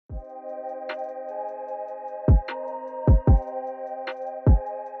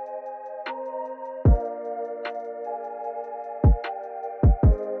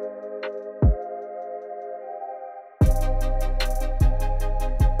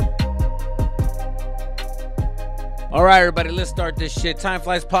All right, everybody, let's start this shit. Time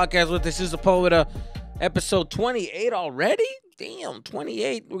Flies Podcast with Jesus Sepulveda Episode 28 already? Damn,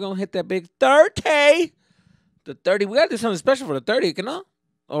 28. We're going to hit that big 30. The 30. We got to do something special for the 30, you know?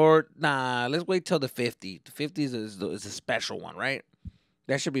 Or, nah, let's wait till the 50. The 50 is a special one, right?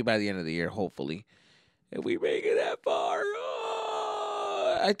 That should be by the end of the year, hopefully. If we make it that far,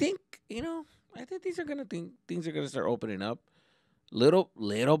 I think, I think things are gonna start opening up. Little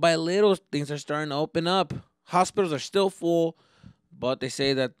by little, things are starting to open up. Hospitals are still full, but they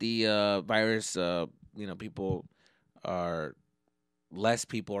say that the virus, less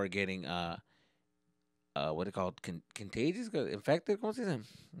people are getting, what it called, contagious, infected. ¿Cómo se dice?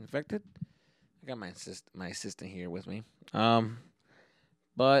 Infected. I got my assistant here with me.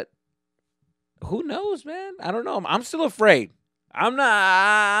 But who knows, man? I don't know. I'm still afraid.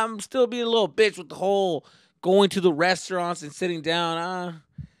 I'm still being a little bitch with the whole going to the restaurants and sitting down.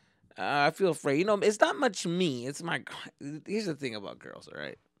 I feel afraid. It's not much me. It's my. Here's the thing about girls, all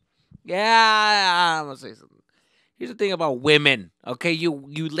right? Yeah, I'm gonna say something. Here's the thing about women, okay? You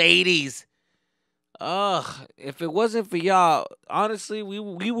ladies. If it wasn't for y'all, honestly,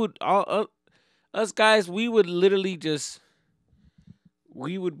 we would us guys, we would literally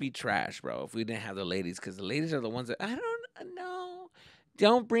we would be trash, bro, if we didn't have the ladies, because the ladies are the ones that I don't know.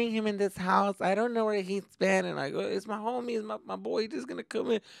 Don't bring him in this house. I don't know where he's been. And like, it's my homie, it's my boy. He's just gonna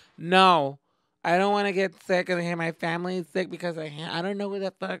come in. No, I don't want to get sick and hear my family is sick because I don't know where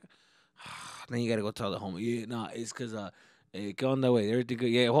the fuck. Then you gotta go tell the homie. Yeah, nah, it's because hey, go on the way. Everything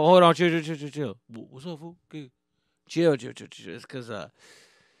good. Yeah, hold on, chill. What's up, fool? Okay. Chill. It's because el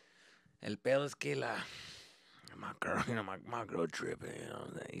pedo es que my girl, my girl tripping.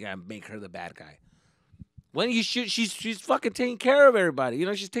 You gotta make her the bad guy. When you shoot, she's fucking taking care of everybody.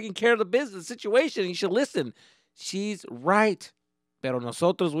 She's taking care of the business situation. You should listen. She's right. Pero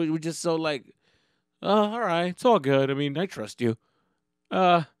nosotros, we're just so like, all right, it's all good. I mean, I trust you.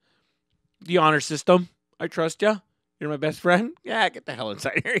 The honor system, I trust you. You're my best friend. Yeah, get the hell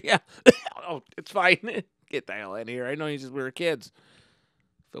inside here. Yeah, oh, it's fine. Get the hell in here. I know we were kids.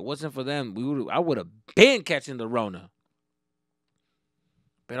 If it wasn't for them, I would have been catching the Rona.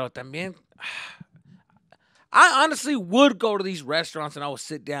 Pero también, I honestly would go to these restaurants and I would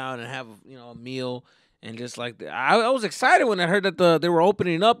sit down and have a meal and just like that. I was excited when I heard that they were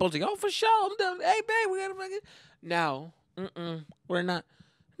opening up. I was like, oh, for sure. I'm done. Hey, babe, we gotta fucking. No, we're not.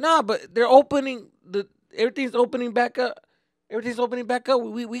 No, but they're opening everything's opening back up. Everything's opening back up.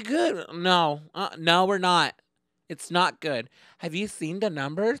 We good. No, we're not. It's not good. Have you seen the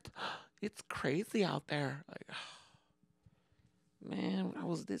numbers? It's crazy out there. Like, man, I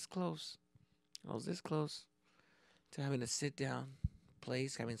was this close. To having a sit-down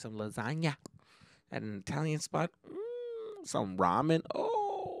place, having some lasagna at an Italian spot, some ramen.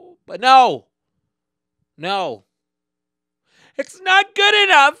 Oh, but no, it's not good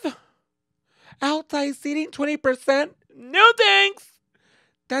enough. Outside seating 20%. No thanks.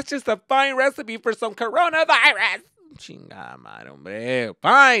 That's just a fine recipe for some coronavirus. Chingada madre, hombre.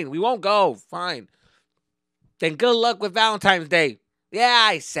 Fine, we won't go. Fine. Then good luck with Valentine's Day. Yeah,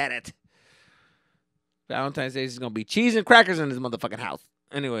 I said it. Valentine's Day is going to be cheese and crackers in this motherfucking house.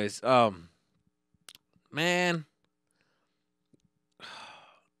 Anyways, man.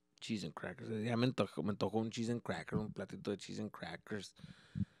 Cheese and crackers. Ya me antojó un cheese and cracker, un platito de cheese and crackers.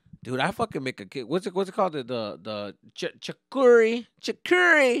 Dude, I fucking make a kid. What's it called? The chakuri.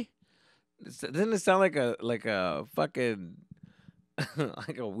 Doesn't it sound like a fucking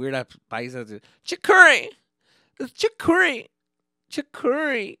like a weird ass paisa? Chakuri. It's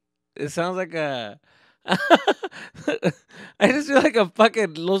chakuri. It sounds like a. I just feel like a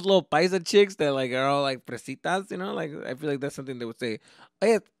fucking those little paisa chicks that like are all like fresitas, Like I feel like that's something they would say.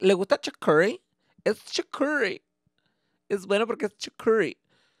 Oye, ¿le gusta chakuri? It's chakuri. It's bueno porque es chakuri.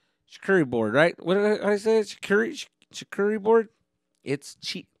 Chakuri board, right? What did I say? Chakuri board. It's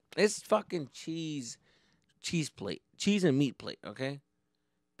cheese. It's fucking cheese plate, cheese and meat plate. Okay,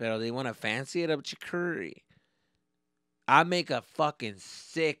 but they want to fancy it up chakuri. I make a fucking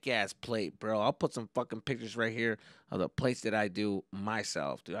sick ass plate, bro. I'll put some fucking pictures right here of the plates that I do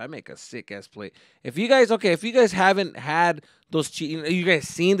myself, dude. I make a sick ass plate. If you guys haven't had those cheese, you guys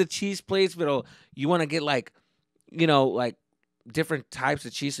seen the cheese plates, but you want to get like different types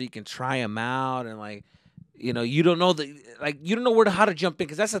of cheese so you can try them out and like. You don't know you don't know how to jump in,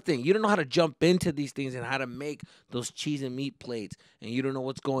 because that's the thing. You don't know how to jump into these things and how to make those cheese and meat plates, and you don't know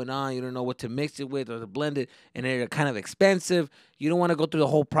what's going on. You don't know what to mix it with or to blend it, and they're kind of expensive. You don't want to go through the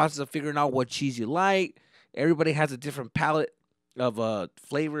whole process of figuring out what cheese you like. Everybody has a different palate of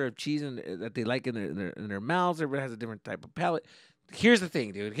flavor of cheese that they like in their mouths. Everybody has a different type of palate. Here's the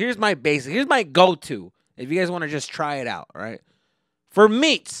thing, dude. Here's my go-to. If you guys want to just try it out, all right? For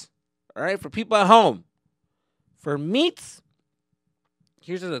meats, all right? For people at home, for meats,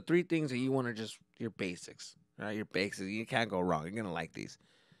 here's the 3 things that you want to just, your basics, all right? Your basics. You can't go wrong. You're going to like these.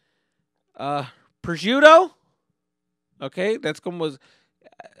 Prosciutto, okay? That's como,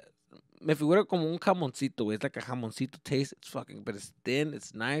 me figura como un jamoncito. It's like a jamoncito taste. It's fucking, but it's thin.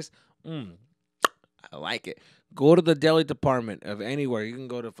 It's nice. I like it. Go to the deli department of anywhere. You can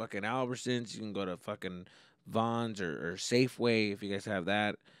go to fucking Albertsons. You can go to fucking Vons or Safeway if you guys have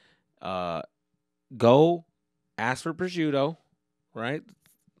that. Go ask for prosciutto, right?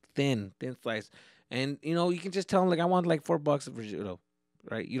 Thin slice, and you can just tell them like I want like $4 of prosciutto,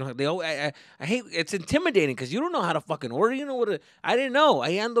 right? You know they. I hate it's intimidating because you don't know how to fucking order. You know what? I didn't know.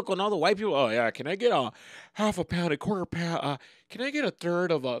 I end up on all the white people. Oh yeah, can I get a half a pound, a quarter pound? Can I get a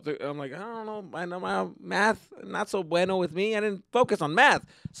third of a? I'm like I don't know. I know my math not so bueno with me. I didn't focus on math,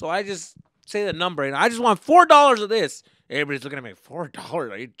 so I just say the number and I just want $4 of this. Everybody's looking at me.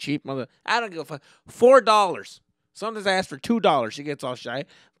 $4? Are you cheap, mother? I don't give a fuck. $4. Sometimes I ask for $2. She gets all shy.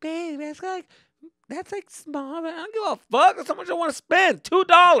 Babe, that's like small. I don't give a fuck. That's how much I want to spend. $2.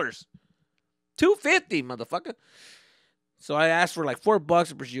 $2.50, motherfucker. So I asked for like $4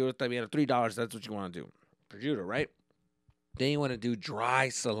 of prosciutto. I mean, $3. That's what you want to do. Prosciutto, right? Then you want to do dry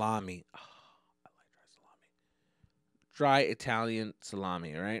salami. Oh, I like dry salami. Dry Italian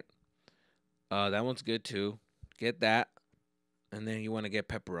salami, right? That one's good too. Get that. And then you want to get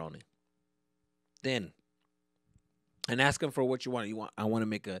pepperoni. Thin. And ask them for what you want. I want to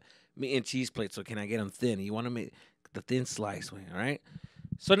make a meat and cheese plate, so can I get them thin? You want to make the thin slice, all right?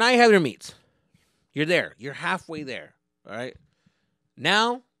 So now you have your meats. You're there. You're halfway there, all right?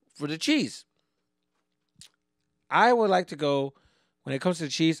 Now for the cheese. I would like to go, when it comes to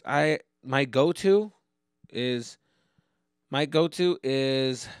cheese, my go-to is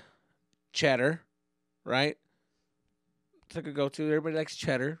cheddar, right? It's like a go-to. Everybody likes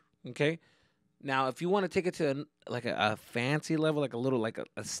cheddar, okay? Now, if you want to take it to a fancy level, like a little, like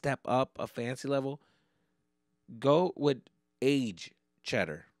a step up, a fancy level, go with aged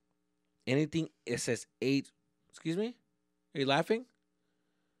cheddar. Anything it says aged, excuse me? Are you laughing?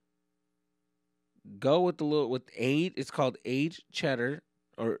 Go with with aged. It's called aged cheddar,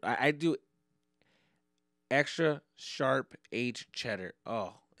 or I do extra sharp aged cheddar.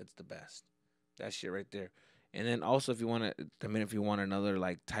 Oh, it's the best. That shit right there. And then also if you want another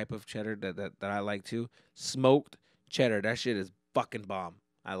like type of cheddar that I like too, smoked cheddar. That shit is fucking bomb.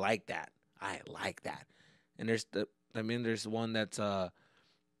 I like that. And there's one that's what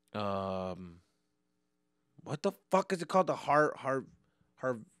the fuck is it called? The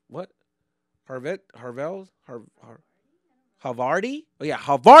what? Havarti? Oh yeah,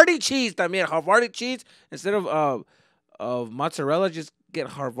 Havarti cheese. Havarti cheese instead of mozzarella, just get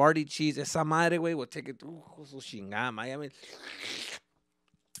Havarti cheese. Esa madre, güey, will take it through su chingada, Miami.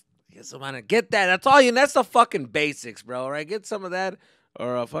 Get that. That's all you. That's the fucking basics, bro. Right? Get some of that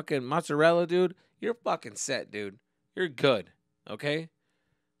or a fucking mozzarella, dude. You're fucking set, dude. You're good. Okay.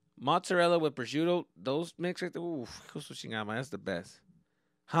 Mozzarella with prosciutto, those mix right there. Ooh, su chingada, that's the best.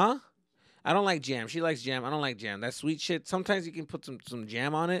 Huh? I don't like jam. She likes jam. I don't like jam. That sweet shit. Sometimes you can put some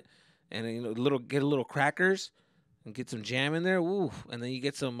jam on it, and then, get a little crackers, and get some jam in there. Ooh, and then you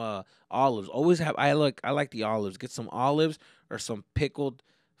get some olives. Always have. I like the olives. Get some olives or some pickled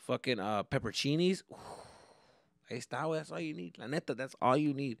fucking pepperoncinis. Ahí está, güey. That's all you need. La neta, that's all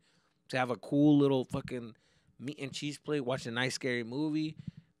you need to have a cool little fucking meat and cheese plate. Watch a nice scary movie.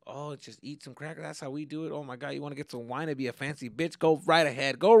 Oh, just eat some crackers. That's how we do it. Oh, my God. You want to get some wine and be a fancy bitch? Go right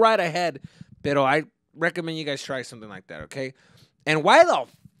ahead. Pero I recommend you guys try something like that, okay? And why the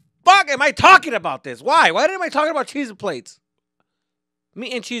fuck am I talking about this? Why? Why am I talking about cheese plates?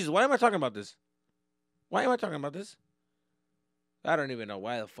 Meat and cheese. Why am I talking about this? I don't even know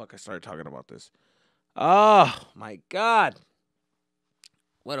why the fuck I started talking about this. Oh, my God.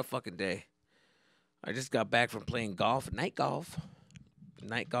 What a fucking day. I just got back from playing golf. Night golf.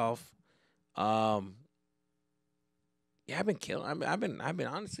 Yeah, I've been killing. I've been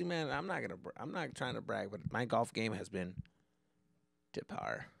honestly, man. I'm not trying to brag, but my golf game has been tip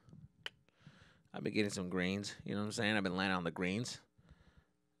power. I've been getting some greens. You know what I'm saying? I've been landing on the greens.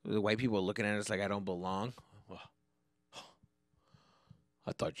 The white people are looking at us like I don't belong.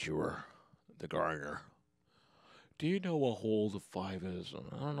 I thought you were the gardener. Do you know what hole the 5 is? I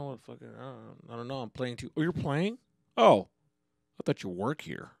don't know what fucking. I don't know. I'm playing too. Oh, you're playing? Oh. I thought you work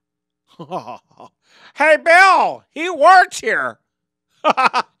here. Hey, Bill, he works here.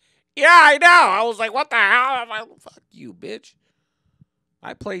 Yeah, I know. I was like, what the hell? I'm like, fuck you, bitch.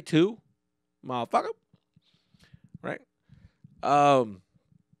 I play too, motherfucker. Right?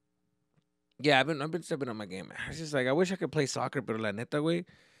 Yeah, I've been stepping up my game. It's just like I wish I could play soccer, but la neta way,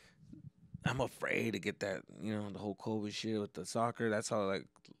 I'm afraid to get that. The whole COVID shit with the soccer. That's how like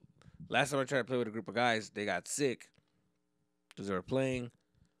last time I tried to play with a group of guys, they got sick because they were playing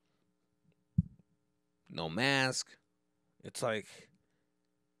no mask. It's like,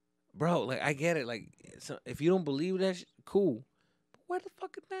 bro, like I get it. Like, so if you don't believe that, cool. But wear the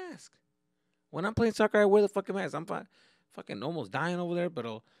fucking mask. When I'm playing soccer, I wear the fucking mask. I'm fine, fucking almost dying over there, but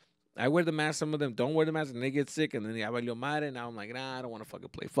I wear the mask. Some of them don't wear the mask and they get sick, and then ya valió madre. Now I'm like, nah, I don't want to fucking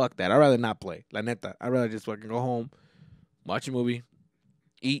play. Fuck that. I'd rather not play. La neta. I'd rather just fucking go home, watch a movie,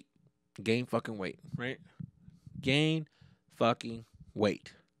 eat, gain fucking weight, right? Gain fucking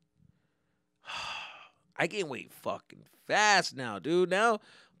weight. I gain weight fucking fast now, dude. Now,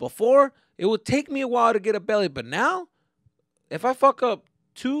 before, it would take me a while to get a belly, but now, if I fuck up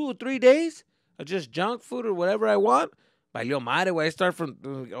 2 or 3 days of just junk food or whatever I want, valió madre, where I start from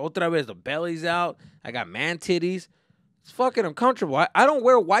otra vez, the belly's out. I got man titties. It's fucking uncomfortable. I don't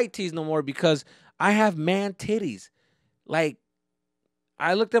wear white tees no more because I have man titties. Like,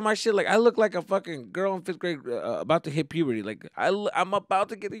 I looked at my shit like I look like a fucking girl in 5th grade about to hit puberty. Like, I'm about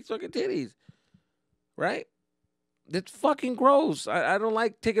to get these fucking titties, right? It's fucking gross. I don't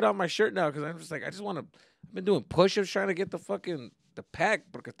like taking off my shirt now because I'm just like, I just want to. I've been doing push-ups trying to get the pack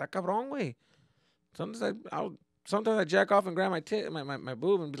porque está cabrón, güey. Sometimes I jack off and grab my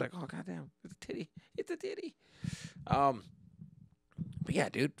boob and be like, oh goddamn, it's a titty, it's a titty. Um, but yeah,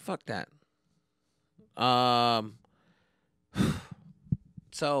 dude, fuck that. Um,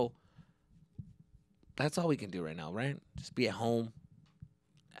 so that's all we can do right now, right? Just be at home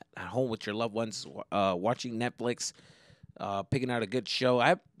with your loved ones, watching Netflix, picking out a good show.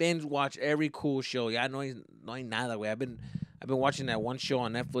 I binge watch every cool show. Yeah, no hay nada, way. I've been watching that one show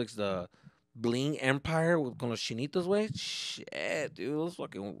on Netflix, the Bling Empire with con los chinitos, way. Shit, dude, those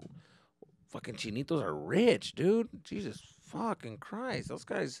fucking chinitos are rich, dude. Jesus fucking Christ, those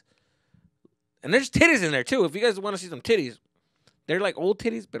guys. And there's titties in there too. If you guys want to see some titties, they're like old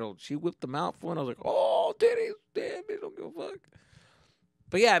titties, but she whipped them out for, and I was like, oh, titties, damn, bitch, don't give a fuck.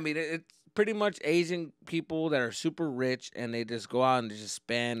 But yeah, I mean, it's pretty much Asian people that are super rich and they just go out and they just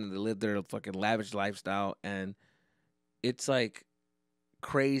spend and they live their fucking lavish lifestyle. And it's like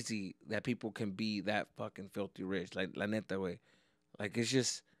crazy that people can be that fucking filthy rich. Like, la neta, way. Like, it's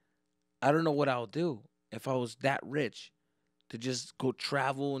just, I don't know what I would do if I was that rich to just go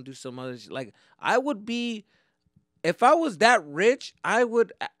travel and do some other shit. Like, I would be, if I was that rich, I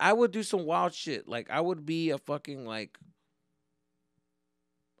would do some wild shit. Like, I would be a fucking, like,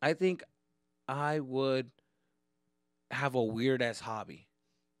 I think I would have a weird ass hobby.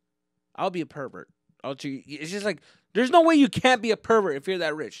 I'll be a pervert. It's just like there's no way you can't be a pervert if you're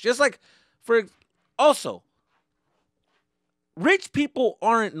that rich. Just like for also, rich people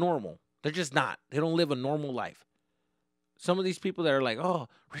aren't normal. They're just not. They don't live a normal life. Some of these people that are like, oh,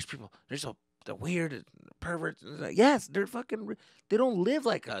 rich people, they're weird perverts. Like, yes, they're fucking. They don't live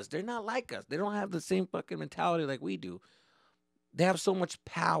like us. They're not like us. They don't have the same fucking mentality like we do. They have so much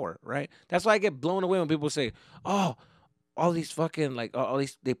power, right? That's why I get blown away when people say, "Oh, all these fucking like all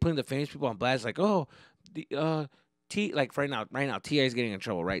these they putting the famous people on blast like, oh, the T like right now Ti is getting in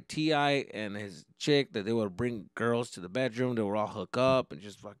trouble, right? Ti and his chick that they would bring girls to the bedroom, they would all hook up and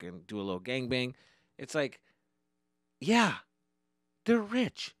just fucking do a little gangbang. It's like, yeah, they're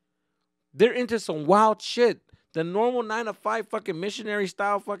rich. They're into some wild shit. The normal 9 to 5 fucking missionary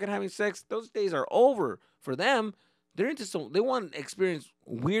style fucking having sex, those days are over for them. They're into they want to experience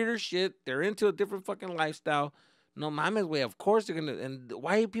weirder shit. They're into a different fucking lifestyle. No mames way. Of course they're gonna. And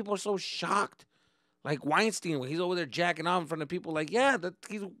why people are so shocked? Like Weinstein, when he's over there jacking off in front of people. Like, yeah,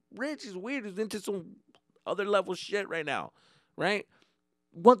 he's rich. He's weird. He's into some other level shit right now, right?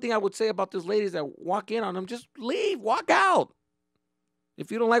 One thing I would say about those ladies that walk in on them, just leave, walk out. If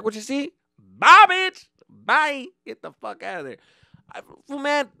you don't like what you see, bye, bitch. Bye. Get the fuck out of there.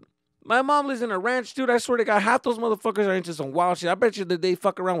 Man, my mom lives in a ranch, dude. I swear to God, half those motherfuckers are into some wild shit. I bet you that they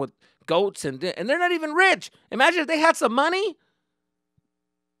fuck around with goats and they're not even rich. Imagine if they had some money.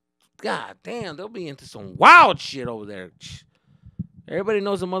 God damn, they'll be into some wild shit over there. Everybody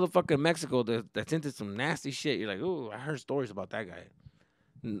knows a motherfucker in Mexico that's into some nasty shit. You're like, ooh, I heard stories about that guy.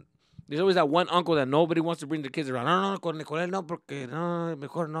 There's always that one uncle that nobody wants to bring their kids around. No, con él no, porque no,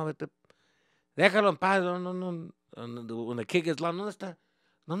 mejor no, vete. Déjalo en paz. No, no, no. When the kid gets loud,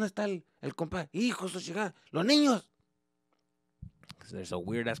 ¿dónde está el compa? Hijos de chingada, los niños. Because there's a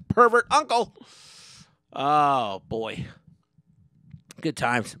weird ass pervert uncle. Oh, boy. Good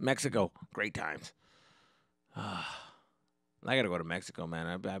times. Mexico. Great times. I got to go to Mexico,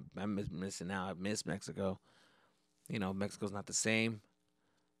 man. I'm missing out. I miss Mexico. Mexico's not the same.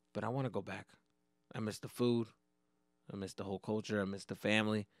 But I want to go back. I miss the food. I miss the whole culture. I miss the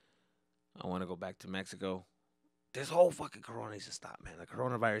family. I want to go back to Mexico. This whole fucking corona needs to stop, man. The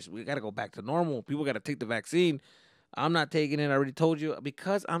coronavirus, we got to go back to normal. People got to take the vaccine. I'm not taking it. I already told you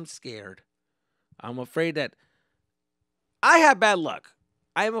because I'm scared. I'm afraid that I have bad luck.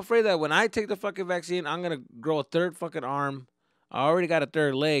 I am afraid that when I take the fucking vaccine, I'm going to grow a third fucking arm. I already got a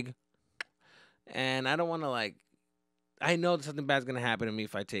third leg. And I don't want to like, I know that something bad's going to happen to me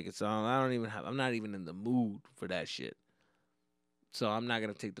if I take it. So I'm not even in the mood for that shit. So I'm not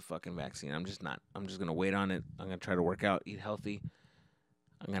going to take the fucking vaccine. I'm just not. I'm just going to wait on it. I'm going to try to work out, eat healthy.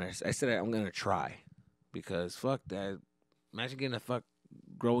 I said I'm going to try because fuck that. Imagine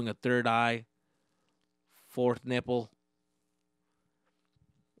growing a third eye, fourth nipple.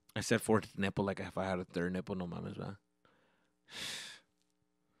 I said fourth nipple like if I had a third nipple. No mames, man.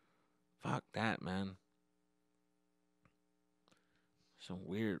 Fuck that, man. Some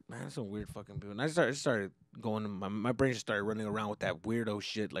weird fucking people. And I started going, my brain just started running around with that weirdo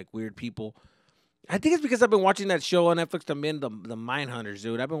shit, like weird people. I think it's because I've been watching that show on Netflix, the Mindhunters,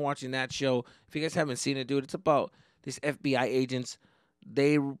 dude. I've been watching that show. If you guys haven't seen it, dude, it's about these FBI agents.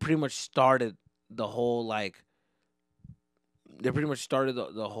 They pretty much started the whole, like, the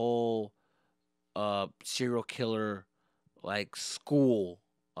whole serial killer, like, school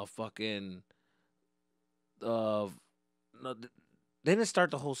of fucking, no, they didn't start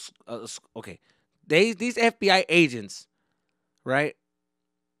the whole, okay. These FBI agents, right,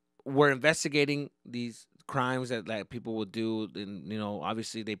 were investigating these crimes that people would do, and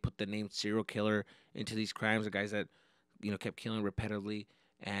obviously they put the name serial killer into these crimes. The guys that kept killing repetitively,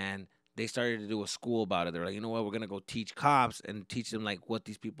 and they started to do a school about it. They're like, you know what, we're gonna go teach cops and teach them like what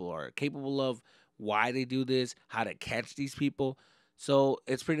these people are capable of, why they do this, how to catch these people. So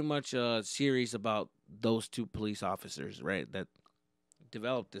it's pretty much a series about those two police officers, right, that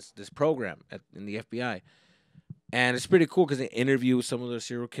developed this program in the FBI. And it's pretty cool because they interview some of the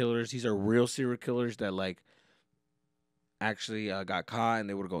serial killers. These are real serial killers that like actually got caught, and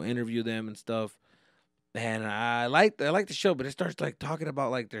they would go interview them and stuff. And I like the show, but it starts like talking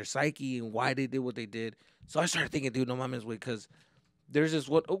about like their psyche and why they did what they did. So I started thinking, dude, no mama's way, because there's this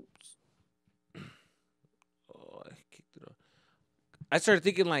what. Oops. Oh, I kicked it off. I started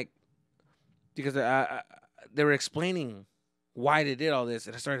thinking like because they were explaining why they did all this,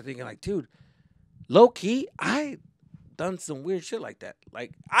 and I started thinking like, dude, low key, I done some weird shit like that.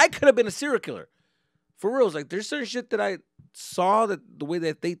 Like I could have been a serial killer, for reals. Like there's certain shit that I saw that the way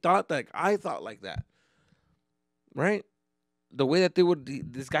that they thought, like I thought like that, right? The way that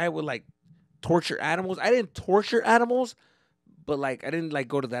this guy would like torture animals. I didn't torture animals, but like I didn't like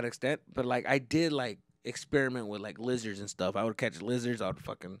go to that extent. But like I did like experiment with like lizards and stuff. I would catch lizards. I would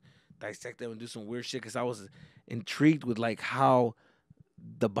fucking dissect them and do some weird shit because I was intrigued with like how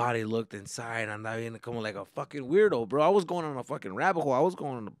the body looked inside, and I ended up coming like a fucking weirdo, bro. I was going on a fucking rabbit hole. I was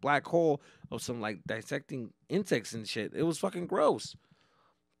going on a black hole of some like dissecting insects and shit. It was fucking gross.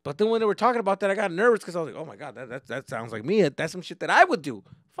 But then when they were talking about that, I got nervous because I was like, oh my god, that sounds like me. That's some shit that I would do.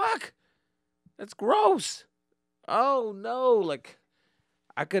 Fuck, that's gross. Oh no, like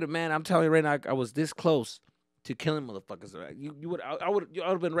I could have, man. I'm telling you right now, I was this close to killing motherfuckers. I would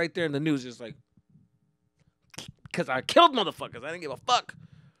have been right there in the news, just like. Because I killed motherfuckers. I didn't give a fuck.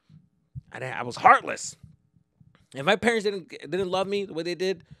 I was heartless. If my parents didn't love me the way they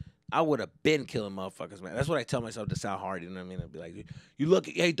did, I would have been killing motherfuckers, man. That's what I tell myself to sound hard. You know what I mean? I'd be like, you look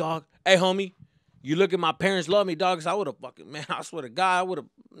at, hey, dog. Hey, homie. You look at my parents love me, dog. Cause I would have fucking, man, I swear to God, I would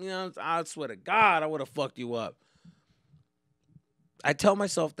have, I swear to God, I would have fucked you up. I tell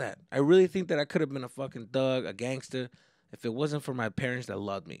myself that. I really think that I could have been a fucking thug, a gangster, if it wasn't for my parents that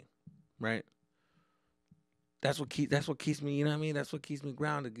loved me, right? That's what keeps me, you know what I mean? That's what keeps me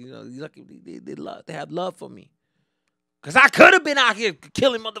grounded. They have love for me. Cause I could have been out here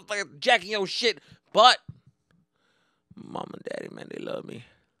killing motherfuckers, jacking your shit, but mom and daddy, man, they love me.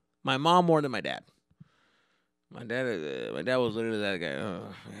 My mom more than my dad. My dad was literally that guy.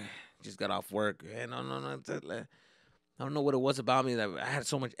 Just got off work. Hey, no. I don't know what it was about me that I had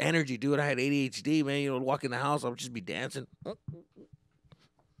so much energy, dude. I had ADHD, man. Walk in the house, I would just be dancing.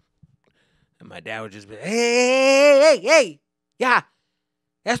 And my dad would just be, hey, ya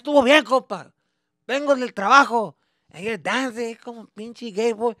estuvo bien, compa. Vengo del trabajo. And you're dancing como pinche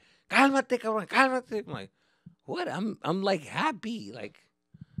gay boy. Cálmate, cabrón, cálmate. I'm like, what? I'm like happy. Like,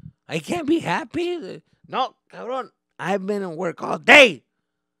 I can't be happy. No, cabrón. I've been in work all day.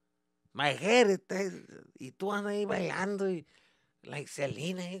 My head está, y tú andas ahí bailando y like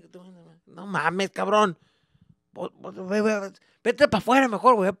Selena. No mames, cabrón. Vete para afuera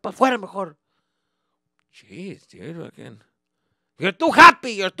mejor, güey. Para afuera mejor. Jeez, dude, fucking. You're too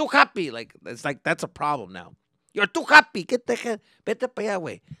happy. You're too happy. Like, it's like, that's a problem now. You're too happy. Get the hell. Vete para allá,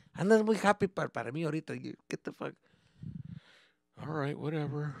 güey. Andas muy happy para mí ahorita. Get the fuck. All right,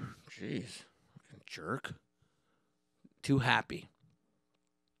 whatever. Jeez. Fucking jerk. Too happy.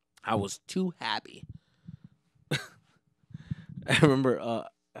 I was too happy. I remember,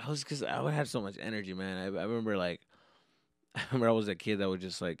 I was, because I had so much energy, man. I remember, like, I remember I was a kid that would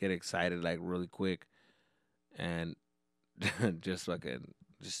just, like, get excited, like, really quick. And just fucking,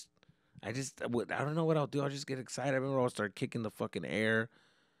 just, I don't know what I'll do. I'll just get excited. I remember I'll start kicking the fucking air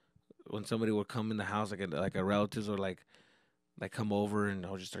when somebody would come in the house, like a relatives or like come over, and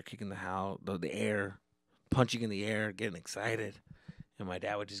I'll just start kicking the house, the air, punching in the air, getting excited. And my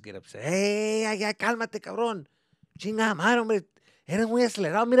dad would just get upset. Hey, ya, cálmate, cabrón. Chinga, madre, hombre. Eres muy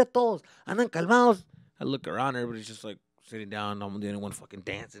acelerado. Mira todos. Andan calmados. I look around. Everybody's just like sitting down. I'm the only one fucking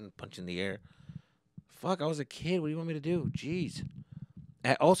dancing, punching the air. Fuck, I was a kid. What do you want me to do? Jeez.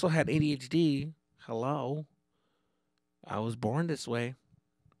 I also had ADHD. Hello. I was born this way,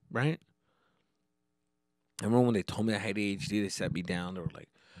 right? I remember when they told me I had ADHD, they sat me down. They were like,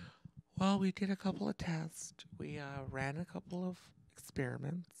 well, we did a couple of tests. We ran a couple of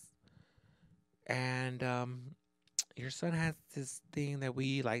experiments. And your son has this thing that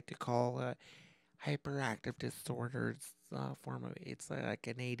we like to call hyperactive disorder. It's form of, it's like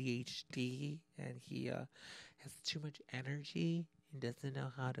an ADHD, and he has too much energy and doesn't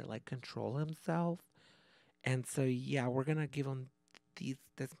know how to like control himself. And so yeah, we're gonna give him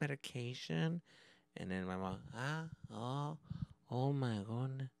this medication. And then my mom, oh my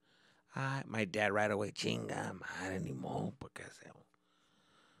god. My dad right away, chinga madre ni modo, porque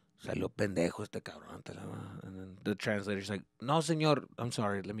salió pendejo este cabrón. And then the translator's like, no, señor, I'm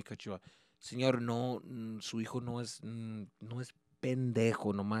sorry, let me cut you off. Señor, no, su hijo no es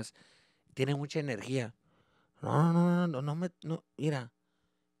pendejo, nomás tiene mucha energía. No, mira,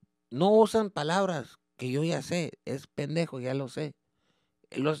 no usan palabras que yo ya sé, es pendejo, ya lo sé.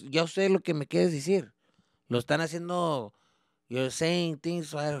 Ya sé lo que me quieres decir. Lo están haciendo. You're saying things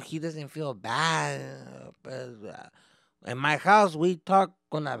so he doesn't feel bad. In my house, we talk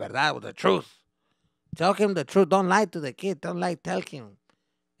con la verdad, with the truth. Tell him the truth. Don't lie to the kid. Don't lie. Tell him.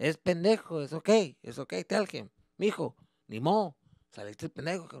 Es pendejo. It's okay. It's okay. Tell him. Mijo, ni mo. Saliste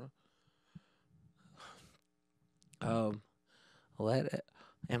pendejo, cabrón. What?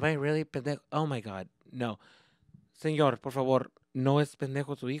 Am I really pendejo? Oh my God. No. Señor, por favor, no es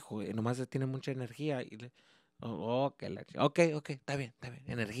pendejo su hijo. Nomás tiene mucha energía. Ok, está bien,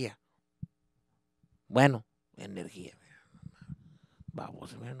 energía. Bueno, energía.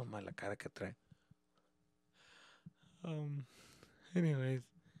 Vamos, mira nomás la cara que trae. Anyways.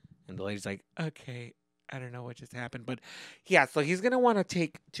 And the lady's like, okay, I don't know what just happened. But yeah, so he's going to want to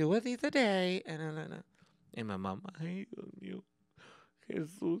take 2 of these a day. And my mom, ay, Dios mío,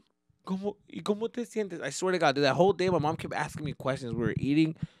 Jesús. ¿Cómo te sientes? I swear to God, that whole day my mom kept asking me questions. We were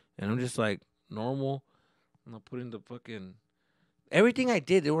eating, and I'm just like, normal. I'm not putting the fucking... Everything I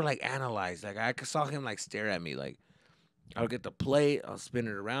did, they were like analyzed. Like I saw him like stare at me. Like I'll get the plate, I'll spin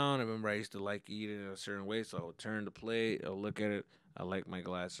it around. I remember I used to like eating a certain way, so I'll turn the plate, I'll look at it. I like my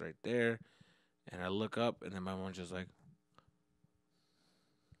glass right there, and I look up, and then my mom's just like,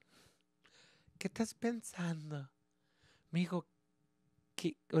 ¿Qué estás pensando, mijo?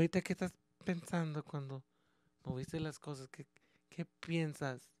 Ahorita qué estás pensando cuando moviste las cosas? ¿Qué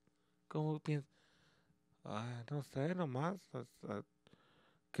piensas? ¿Cómo piensas? No sé, nomás.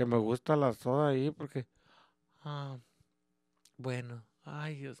 Que me gusta la soda ahí porque... Bueno.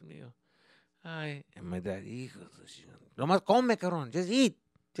 Ay, Dios mío. Ay, and my dad, hijos. Nomás come, cabrón. Just eat.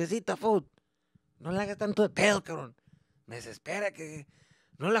 Just eat the food. No le hagas tanto de pedo, cabrón. Me desespera que...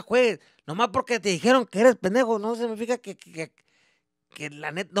 No la juegues. Nomás porque te dijeron que eres pendejo, no significa que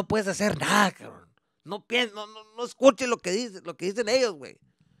la neta no puedes hacer nada, cabrón. No pienses, no escuches lo que dicen ellos, güey.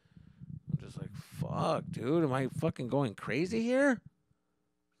 I'm just like, fuck, dude. Am I fucking going crazy here?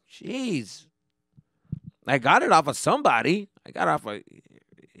 Jeez. I got it off of somebody. I got it off of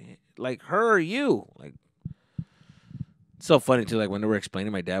like her or you. Like, it's so funny too. Like when they were explaining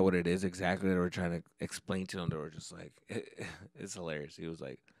to my dad what it is exactly, they were trying to explain to him. They were just like, it's hilarious. He was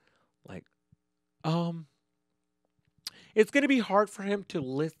like, it's gonna be hard for him to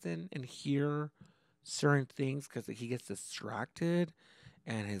listen and hear certain things because he gets distracted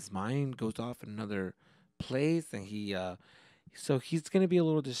and his mind goes off in another place, and so he's gonna be a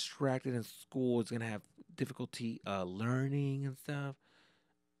little distracted in school. He's gonna have difficulty learning and stuff.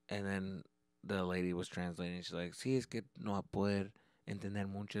 And then the lady was translating. She's like, sí, es que no va a poder entender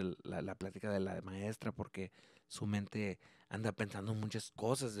mucho la plática de la maestra porque su mente anda pensando en muchas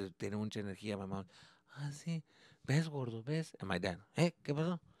cosas, tiene mucha energía. My mom, sí, ves, gordo, ves. And my dad, hey, ¿qué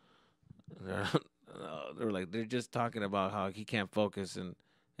pasó? They were like, they're just talking about how he can't focus. And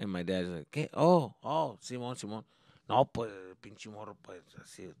my dad's like, ¿qué? Oh, Simón, Simón. No, pues, pinche morro, pues,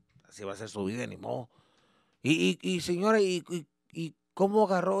 así va a ser su vida, ni modo. Y señora, ¿y cómo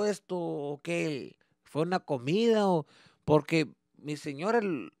agarró esto? ¿O qué? ¿Fue una comida? ¿O? Porque mi señora,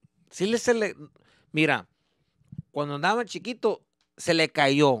 sí se le. Mira, cuando andaba chiquito, se le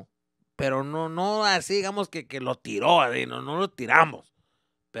cayó. Pero no así, digamos que lo tiró, no lo tiramos.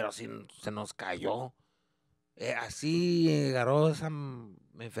 Pero sí se nos cayó. Así agarró esa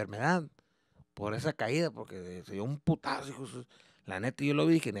enfermedad por esa caída, porque se dio un putazo. Hijo, la neta, yo lo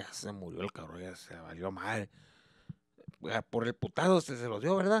vi y dije, ya se murió el cabrón, ya se valió madre. Por el putazo se lo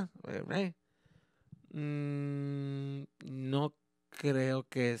dio, ¿verdad? No creo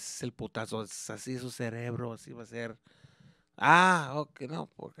que es el putazo, es así su cerebro, así va a ser. Ok, no,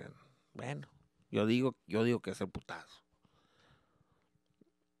 porque, bueno, yo digo que es el putazo.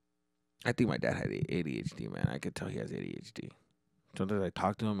 I think my dad had ADHD, man. I could tell he has ADHD. Sometimes I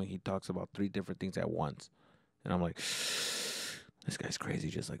talk to him and he talks about 3 different things at once. And I'm like, this guy's crazy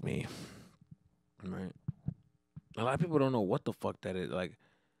just like me. Right? A lot of people don't know what the fuck that is. Like,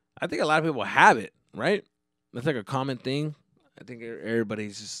 I think a lot of people have it, right? That's like a common thing. I think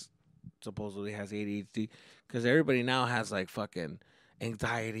everybody's just supposedly has ADHD because everybody now has like fucking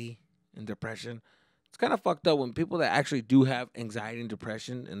anxiety and depression. It's kind of fucked up when people that actually do have anxiety and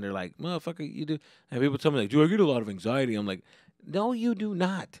depression and they're like, motherfucker, you do. And people tell me, like, dude, I get a lot of anxiety. I'm like, no, you do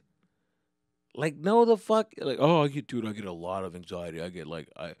not. Like, no, the fuck. Like, oh, dude, I get a lot of anxiety. I get like,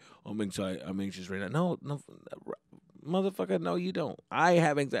 I'm anxious right now. No, motherfucker, no, you don't. I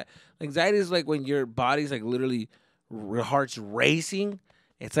have anxiety. Anxiety is like when your body's like literally, your heart's racing.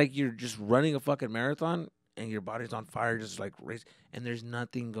 It's like you're just running a fucking marathon and your body's on fire, just like race, and there's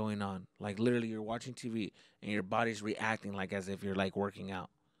nothing going on. Like literally, you're watching TV and your body's reacting like as if you're like working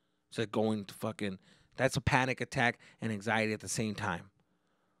out. It's like going to fucking. That's a panic attack and anxiety at the same time.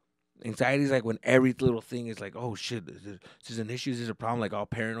 Anxiety is like when every little thing is like, oh shit, is an issue, is this a problem? Like all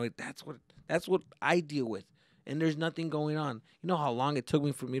paranoid. That's what I deal with, and there's nothing going on. You know how long it took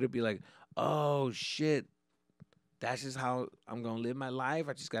me for me to be like, oh shit, that's just how I'm gonna live my life.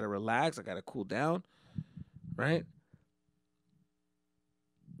 I just gotta relax. I gotta cool down, right?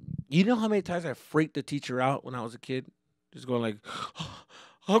 You know how many times I freaked the teacher out when I was a kid, just going like,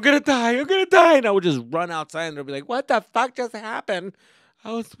 I'm gonna die, and I would just run outside, and they'll be like, what the fuck just happened?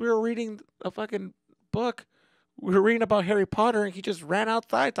 We were reading a fucking book. We were reading about Harry Potter, and he just ran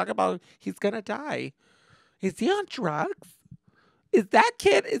outside talking about he's gonna die. Is he on drugs? Is that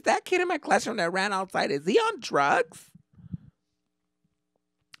kid in my classroom that ran outside? Is he on drugs?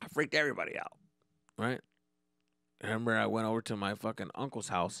 I freaked everybody out, right? I remember I went over to my fucking uncle's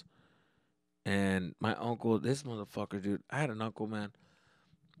house, and my uncle, this motherfucker, dude. I had an uncle, man.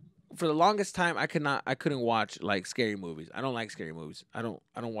 For the longest time, I couldn't watch like scary movies. I don't like scary movies. I don't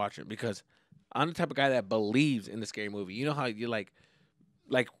watch it because I'm the type of guy that believes in the scary movie. You know how you like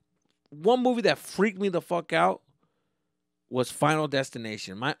one movie that freaked me the fuck out was Final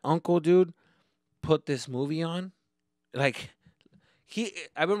Destination. My uncle, dude, put this movie on. Like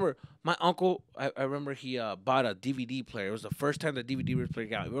I remember my uncle. I remember he bought a DVD player. It was the first time the DVD player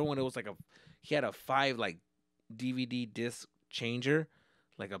came out. Remember when it was like he had a 5 like DVD disc changer,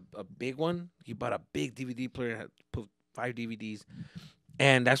 like a big one. He bought a big DVD player, had put 5 DVDs,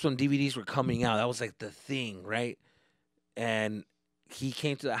 and that's when DVDs were coming out. That was like the thing, right? And he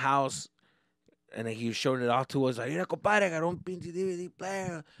came to the house and then he was showing it off to us. Like, mira, compadre, agarró un pinche DVD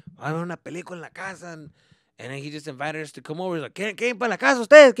player. Hay una película en la casa. And then he just invited us to come over. He's like, ¿Quieren ir para la casa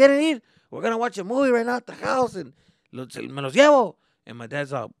ustedes? ¿Quieren ir? We're going to watch a movie right now at the house. And me los llevo. And my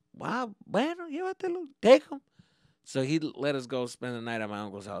dad's like, wow, bueno, llévatelo. Take them. So he let us go spend the night at my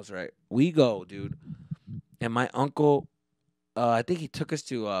uncle's house, right? We go, dude. And my uncle, I think he took us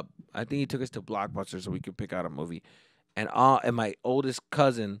to Blockbuster so we could pick out a movie. And my oldest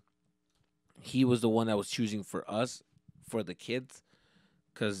cousin, he was the one that was choosing for us, for the kids,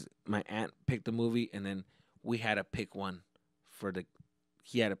 because my aunt picked the movie, and then we had to pick one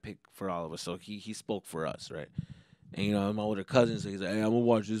he had to pick for all of us. So he spoke for us, right? And my older cousin, so he's like, hey, I'm gonna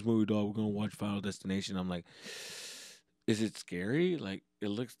watch this movie, dog. We're gonna watch Final Destination. I'm like, is it scary? Like, it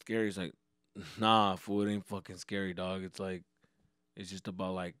looks scary. It's like, nah, fool, it ain't fucking scary, dog. It's like, it's just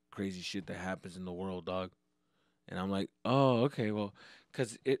about like crazy shit that happens in the world, dog. And I'm like, oh, okay, well,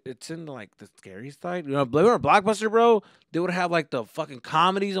 because it's in like the scary side. Remember Blockbuster, bro? They would have like the fucking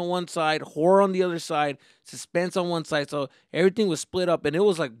comedies on one side, horror on the other side, suspense on one side. So everything was split up, and it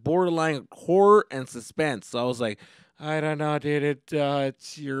was like borderline horror and suspense. So I was like, I don't know, dude.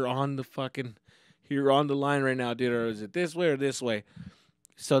 You're on the fucking, you're on the line right now, dude, or is it this way or this way?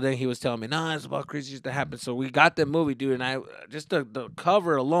 So then he was telling me, nah, it's about crazy shit that happened. So we got the movie, dude, and I just the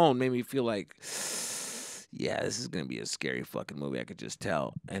cover alone made me feel like, yeah, this is gonna be a scary fucking movie. I could just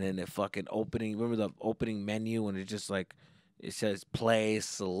tell. And then the fucking opening, remember the opening menu, and it just like it says play,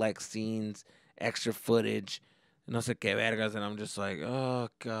 select scenes, extra footage, no sé qué vergas, and I'm just like, oh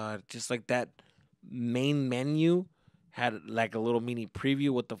god, just like that main menu had like a little mini preview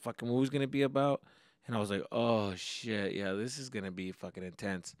what the fucking movie's gonna be about. And I was like, oh shit, yeah, this is gonna be fucking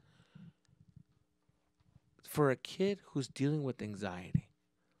intense. For a kid who's dealing with anxiety,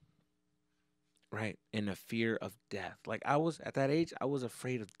 right? And a fear of death. Like I was at that age, I was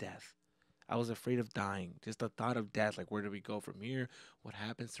afraid of death. I was afraid of dying. Just the thought of death, like where do we go from here? What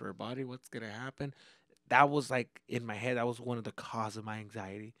happens to our body? What's gonna happen? That was like in my head, that was one of the cause of my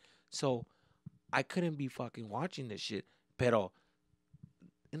anxiety. So I couldn't be fucking watching this shit. Pero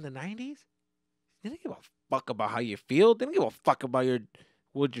in the 90s, they didn't give a fuck about how you feel. They didn't give a fuck about your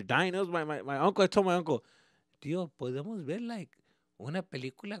what you're dying. That was my uncle. I told my uncle, tío, podemos ver like una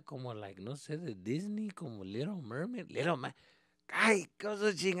película como like no sé de Disney como Little Mermaid, Little Ma Ay,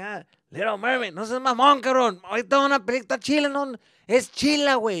 cosa chingada. Little Mermaid, no seas mamón, cabrón. Ahorita una película chila, no, es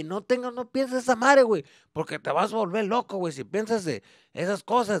chila, güey. No pienses esa madre, güey. Porque te vas a volver loco, güey. Si piensas de esas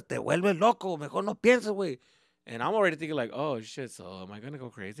cosas, te vuelves loco. Mejor no pienses, güey. And I'm already thinking like, oh shit, so am I gonna go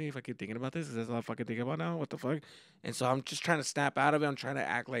crazy if I keep thinking about this? Is this all I fucking think about now? What the fuck? And so I'm just trying to snap out of it. I'm trying to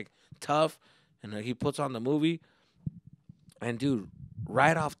act like tough. And he puts on the movie. And dude,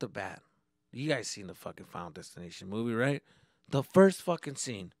 right off the bat, you guys seen the fucking Final Destination movie, right? The first fucking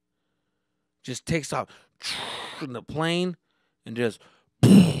scene just takes off from the plane and just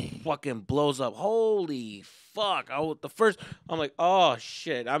fucking blows up. Holy fuck. I'm like, oh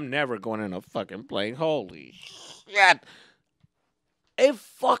shit, I'm never going in a fucking plane. Holy shit. It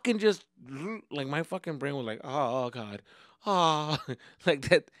fucking just, like, my fucking brain was like, oh God. Oh, like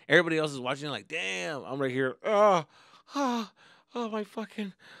that. Everybody else is watching it like, damn. I'm right here. Oh, my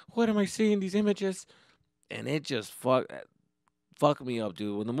fucking, what am I seeing? These images. And it just fucked me up,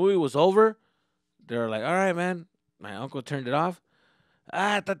 dude. When the movie was over, they were like, all right, man. My uncle turned it off.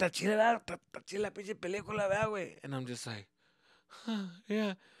 Está chila, está chila pinche película, vea, güey. And I'm just like,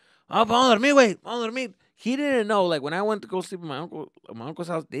 yeah. Oh, vamos a dormir, güey. Vamos a dormir. He didn't know, like, when I went to go sleep at my uncle's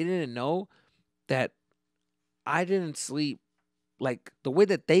house, they didn't know that I didn't sleep. Like, the way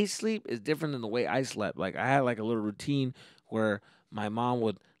that they sleep is different than the way I slept. Like, I had, like, a little routine where my mom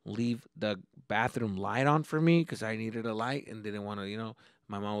would leave the bathroom light on for me because I needed a light and didn't want to,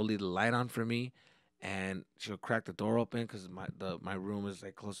 my mom would leave the light on for me, and she'll crack the door open because my room is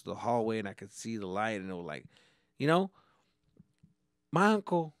like close to the hallway and I could see the light, and it would, like, you know, my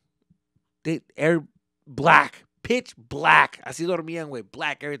uncle, they air black, pitch black. Así dormían, güey,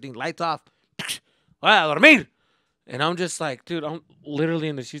 black, everything, lights off. A dormir. And I'm just like, dude, I'm literally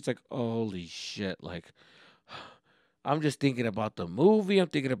in the sheets like, holy shit, like, I'm just thinking about the movie. I'm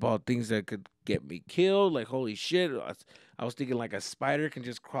thinking about things that could get me killed. Like, holy shit. I was thinking like a spider can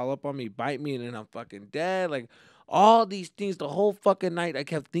just crawl up on me, bite me, and then I'm fucking dead. Like, all these things the whole fucking night. I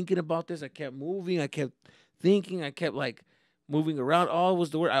kept thinking about this. I kept moving. I kept thinking. I kept like moving around. All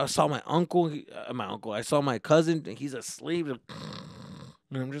was the word. I saw my uncle. I saw my cousin, and he's asleep. And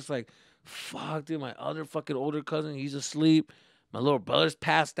I'm just like, fuck, dude. My other fucking older cousin, he's asleep. My little brother's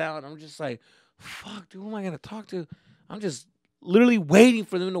passed out. And I'm just like, fuck, dude, who am I going to talk to? I'm just literally waiting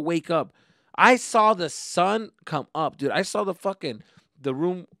for them to wake up. I saw the sun come up, dude. I saw the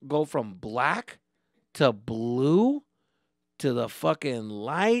room go from black to blue to the fucking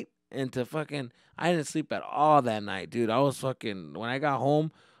light and to fucking, I didn't sleep at all that night, dude. I was fucking, when I got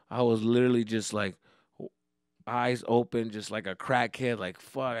home, I was literally just like, eyes open, just like a crackhead, like,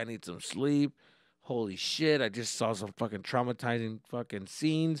 fuck, I need some sleep. Holy shit, I just saw some fucking traumatizing fucking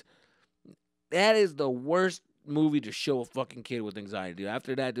scenes. That is the worst movie to show a fucking kid with anxiety, dude.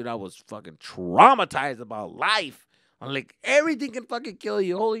 After that, dude, I was fucking traumatized about life. I'm like, everything can fucking kill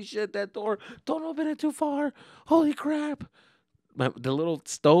you. Holy shit, that door. Don't open it too far. Holy crap. The little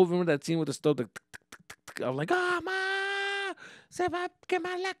stove, remember that scene with the stove? I'm like, ma, se va a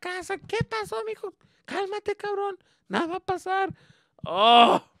quemar la casa. ¿Qué pasó, mijo? Cálmate, cabrón. Nada va a pasar.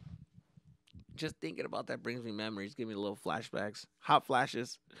 Oh. Just thinking about that brings me memories. Give me little flashbacks. Hot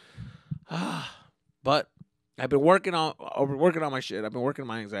flashes. But I've been working on my shit. I've been working on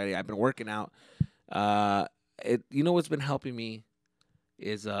my anxiety. I've been working out. What's been helping me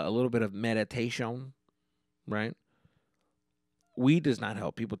is a little bit of meditation, right? Weed does not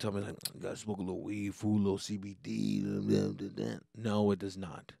help. People tell me like, you gotta smoke a little weed, food, a little CBD. Blah, blah, blah. No, it does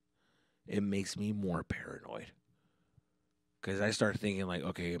not. It makes me more paranoid. Because I start thinking, like,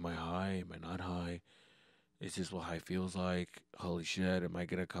 okay, am I high? Am I not high? Is this what high feels like? Holy shit, am I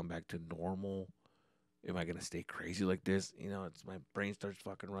going to come back to normal? Am I going to stay crazy like this? You know, it's my brain starts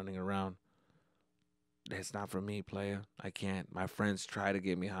fucking running around. That's not for me, playa. I can't. My friends try to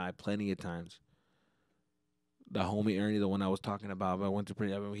get me high plenty of times. The homie Ernie, the one I was talking about,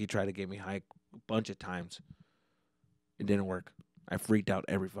 he tried to get me high a bunch of times. It didn't work. I freaked out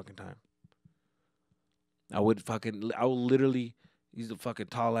every fucking time. I would literally, he's a fucking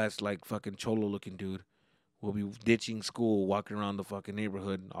tall ass, like fucking cholo looking dude. We'll be ditching school, walking around the fucking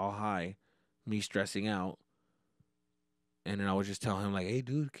neighborhood, all high, me stressing out. And then I would just tell him, like, hey,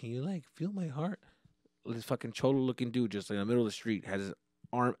 dude, can you, like, feel my heart? This fucking cholo looking dude, just like in the middle of the street, has his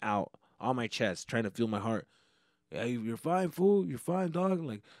arm out on my chest, trying to feel my heart. Yeah, you're fine, fool. You're fine, dog.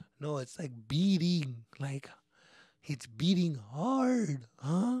 Like, no, it's like beating. Like, it's beating hard,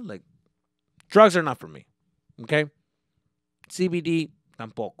 huh? Like, drugs are not for me. Okay? CBD,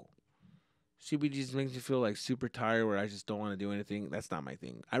 tampoco. CBD just makes me feel like super tired where I just don't want to do anything. That's not my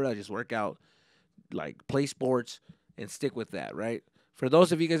thing. I'd rather just work out, like play sports, and stick with that, right? For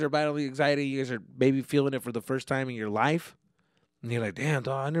those of you guys who are battling anxiety, you guys are maybe feeling it for the first time in your life. And you're like, damn,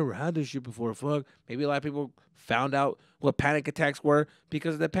 dog, I never had this shit before. Fuck. Maybe a lot of people found out what panic attacks were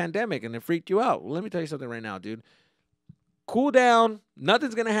because of the pandemic and it freaked you out. Well, let me tell you something right now, dude. Cool down.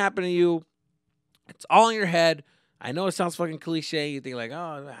 Nothing's going to happen to you. It's all in your head. I know it sounds fucking cliche. You think like,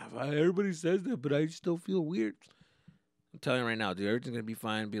 oh, everybody says that, but I still feel weird. I'm telling you right now, dude, everything's going to be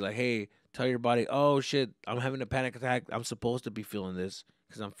fine. Be like, hey, tell your body, oh, shit, I'm having a panic attack. I'm supposed to be feeling this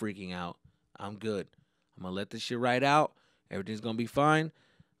because I'm freaking out. I'm good. I'm going to let this shit ride out. Everything's going to be fine.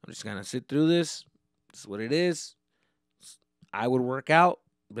 I'm just going to sit through this. This is what it is. I would work out.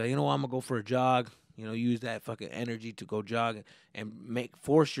 But you know what? I'm going to go for a jog. You know, use that fucking energy to go jog and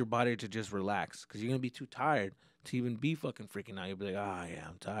force your body to just relax because you're going to be too tired to even be fucking freaking out. You'll be like, yeah,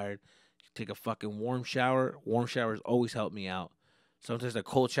 I'm tired. You take a fucking warm shower. Warm showers always help me out. Sometimes a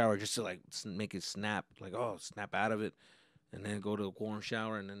cold shower just to like make it snap. Like, oh, snap out of it. And then go to a warm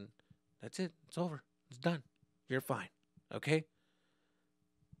shower and then that's it. It's over. It's done. You're fine. Okay?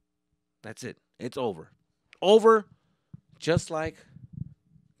 That's it. It's over. Over. Just like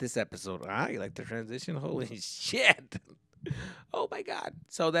this episode. You like the transition? Holy shit. Oh my God.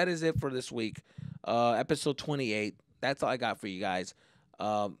 So that is it for this week. Episode 28. That's all I got for you guys.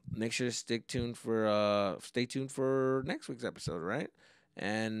 Make sure to stay tuned for next week's episode, right?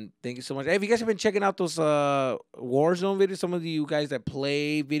 And thank you so much. Hey, if you guys have been checking out those Warzone videos, some of you guys that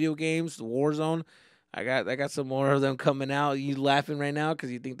play video games, Warzone, I got some more of them coming out. You laughing right now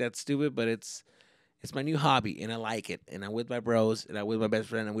because you think that's stupid, but it's my new hobby, and I like it. And I'm with my bros, and I'm with my best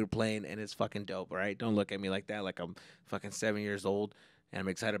friend, and we're playing, and it's fucking dope, all right? Don't look at me like that, like I'm fucking 7 years old, and I'm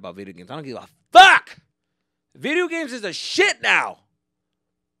excited about video games. I don't give a fuck! Video games is a shit now!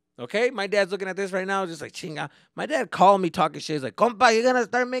 Okay? My dad's looking at this right now, just like, chinga. My dad called me talking shit. He's like, compa, you're gonna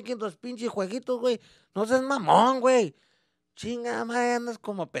start making those pinches jueguitos, güey. No seas mamón, güey. Chinga, madre, andas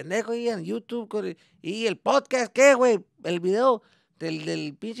como pendejo ahí en YouTube. Y el podcast, ¿qué, güey? El video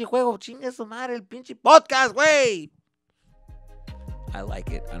del pinche juego. Chinga su madre, el pinche podcast, güey. I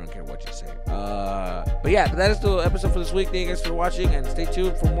like it. I don't care what you say. But yeah, that is the episode for this week. Thank you guys for watching, and stay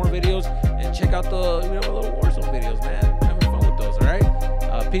tuned for more videos. And check out the little Warzone videos, man. I'm having fun with those, all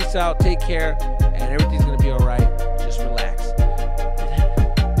right? Peace out. Take care. And everything's going to be